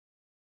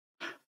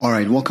All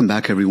right, welcome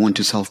back everyone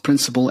to Self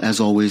Principle. As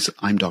always,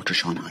 I'm Dr.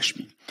 Sean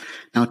Hashmi.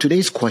 Now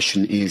today's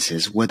question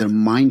is whether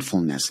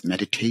mindfulness,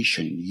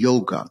 meditation,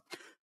 yoga,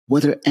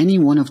 whether any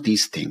one of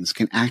these things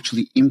can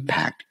actually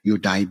impact your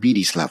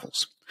diabetes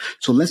levels.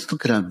 So let's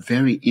look at a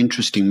very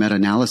interesting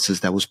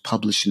meta-analysis that was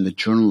published in the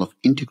Journal of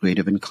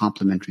Integrative and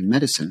Complementary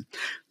Medicine,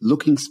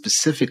 looking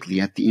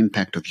specifically at the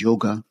impact of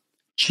yoga,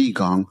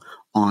 Qigong,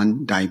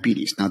 on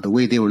diabetes. Now, the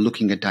way they were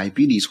looking at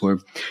diabetes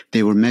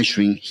they were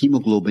measuring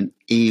hemoglobin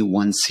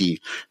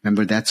A1C.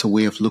 Remember, that's a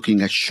way of looking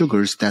at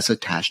sugars that's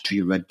attached to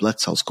your red blood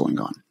cells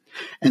going on.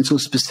 And so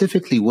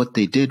specifically what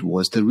they did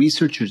was the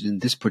researchers in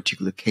this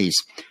particular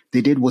case, they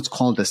did what's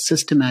called a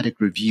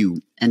systematic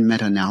review and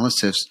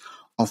meta-analysis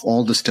of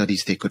all the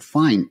studies they could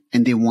find.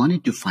 And they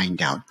wanted to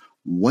find out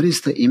what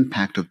is the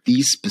impact of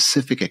these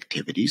specific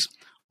activities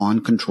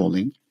on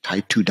controlling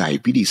type 2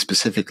 diabetes,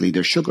 specifically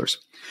their sugars.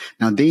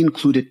 Now, they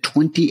included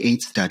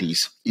 28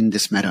 studies in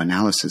this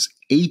meta-analysis.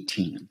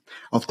 18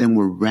 of them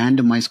were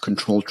randomized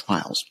controlled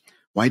trials.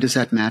 Why does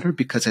that matter?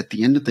 Because at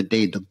the end of the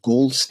day, the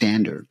gold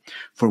standard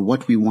for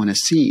what we want to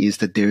see is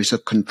that there's a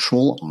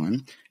control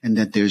arm and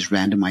that there's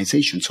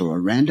randomization. So a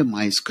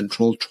randomized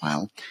controlled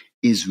trial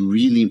is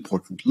really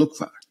important to look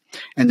for.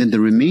 And then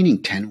the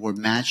remaining 10 were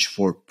matched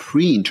for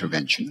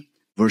pre-intervention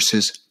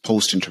versus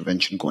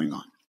post-intervention going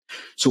on.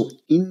 So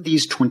in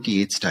these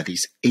 28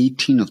 studies,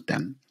 18 of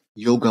them,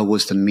 yoga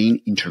was the main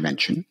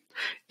intervention.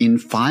 In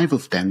 5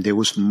 of them, there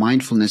was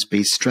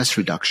mindfulness-based stress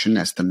reduction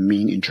as the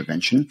main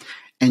intervention.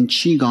 And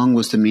Qigong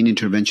was the main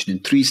intervention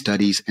in 3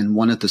 studies, and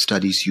one of the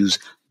studies used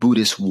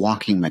Buddhist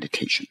walking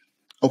meditation.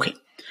 Okay,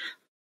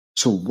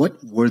 so what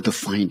were the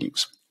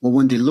findings? Well,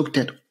 when they looked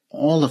at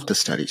all of the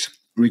studies,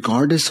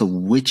 regardless of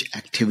which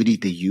activity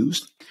they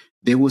used,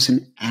 there was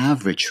an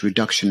average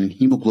reduction in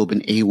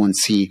hemoglobin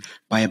A1C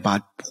by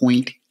about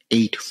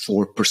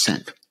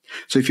 0.84%.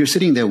 So if you're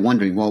sitting there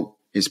wondering, well,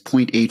 is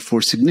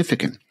 0.84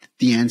 significant?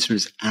 The answer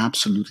is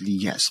absolutely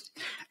yes.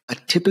 A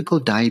typical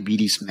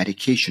diabetes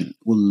medication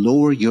will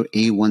lower your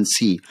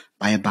A1C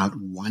by about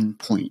 1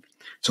 point.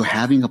 So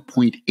having a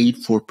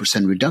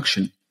 0.84%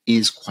 reduction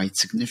is quite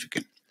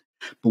significant.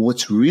 But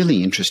what's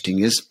really interesting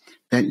is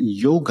that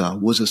yoga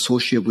was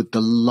associated with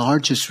the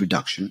largest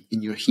reduction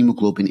in your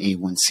hemoglobin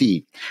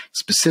A1C,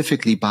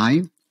 specifically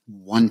by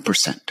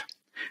 1%.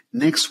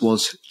 Next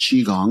was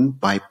Qigong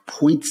by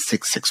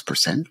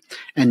 0.66%,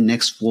 and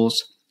next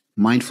was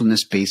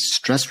mindfulness-based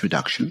stress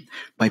reduction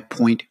by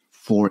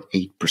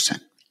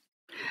 0.48%.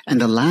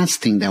 And the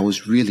last thing that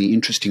was really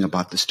interesting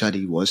about the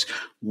study was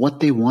what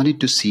they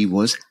wanted to see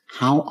was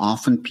how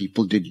often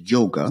people did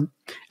yoga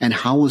and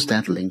how was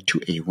that linked to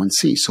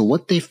A1C. So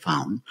what they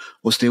found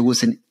was there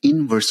was an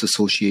inverse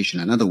association.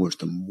 In other words,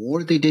 the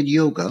more they did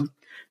yoga,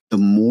 the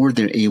more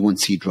their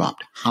A1C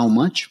dropped. How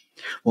much?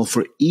 Well,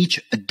 for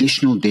each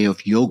additional day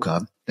of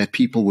yoga that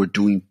people were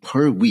doing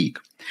per week,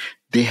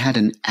 they had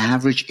an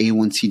average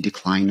A1C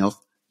decline of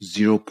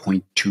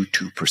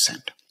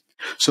 0.22%.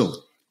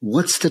 So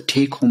what's the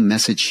take-home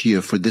message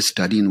here for this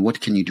study, and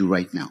what can you do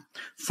right now?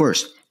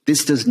 First,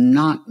 this does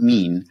not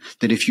mean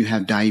that if you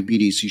have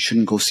diabetes, you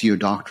shouldn't go see your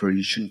doctor or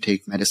you shouldn't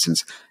take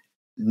medicines.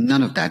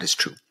 None of that is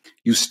true.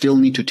 You still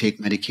need to take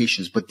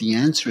medications, but the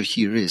answer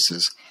here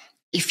is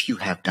if you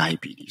have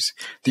diabetes,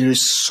 there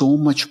is so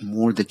much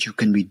more that you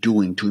can be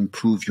doing to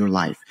improve your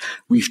life.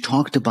 We've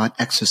talked about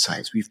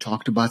exercise. We've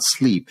talked about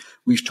sleep.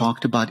 We've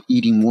talked about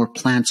eating more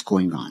plants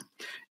going on.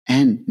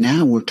 And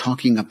now we're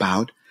talking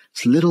about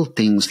little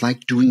things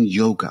like doing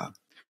yoga,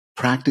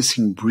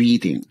 practicing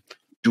breathing,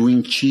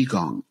 doing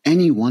Qigong.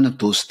 Any one of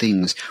those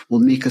things will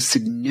make a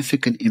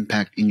significant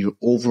impact in your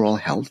overall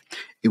health.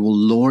 It will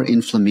lower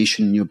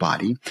inflammation in your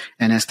body.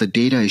 And as the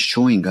data is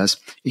showing us,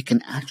 it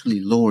can actually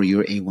lower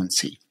your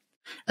A1C.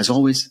 As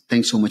always,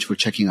 thanks so much for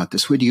checking out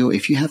this video.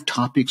 If you have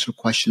topics or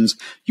questions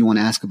you want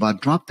to ask about,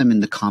 drop them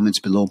in the comments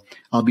below.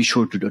 I'll be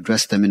sure to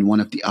address them in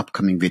one of the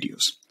upcoming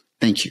videos.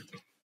 Thank you.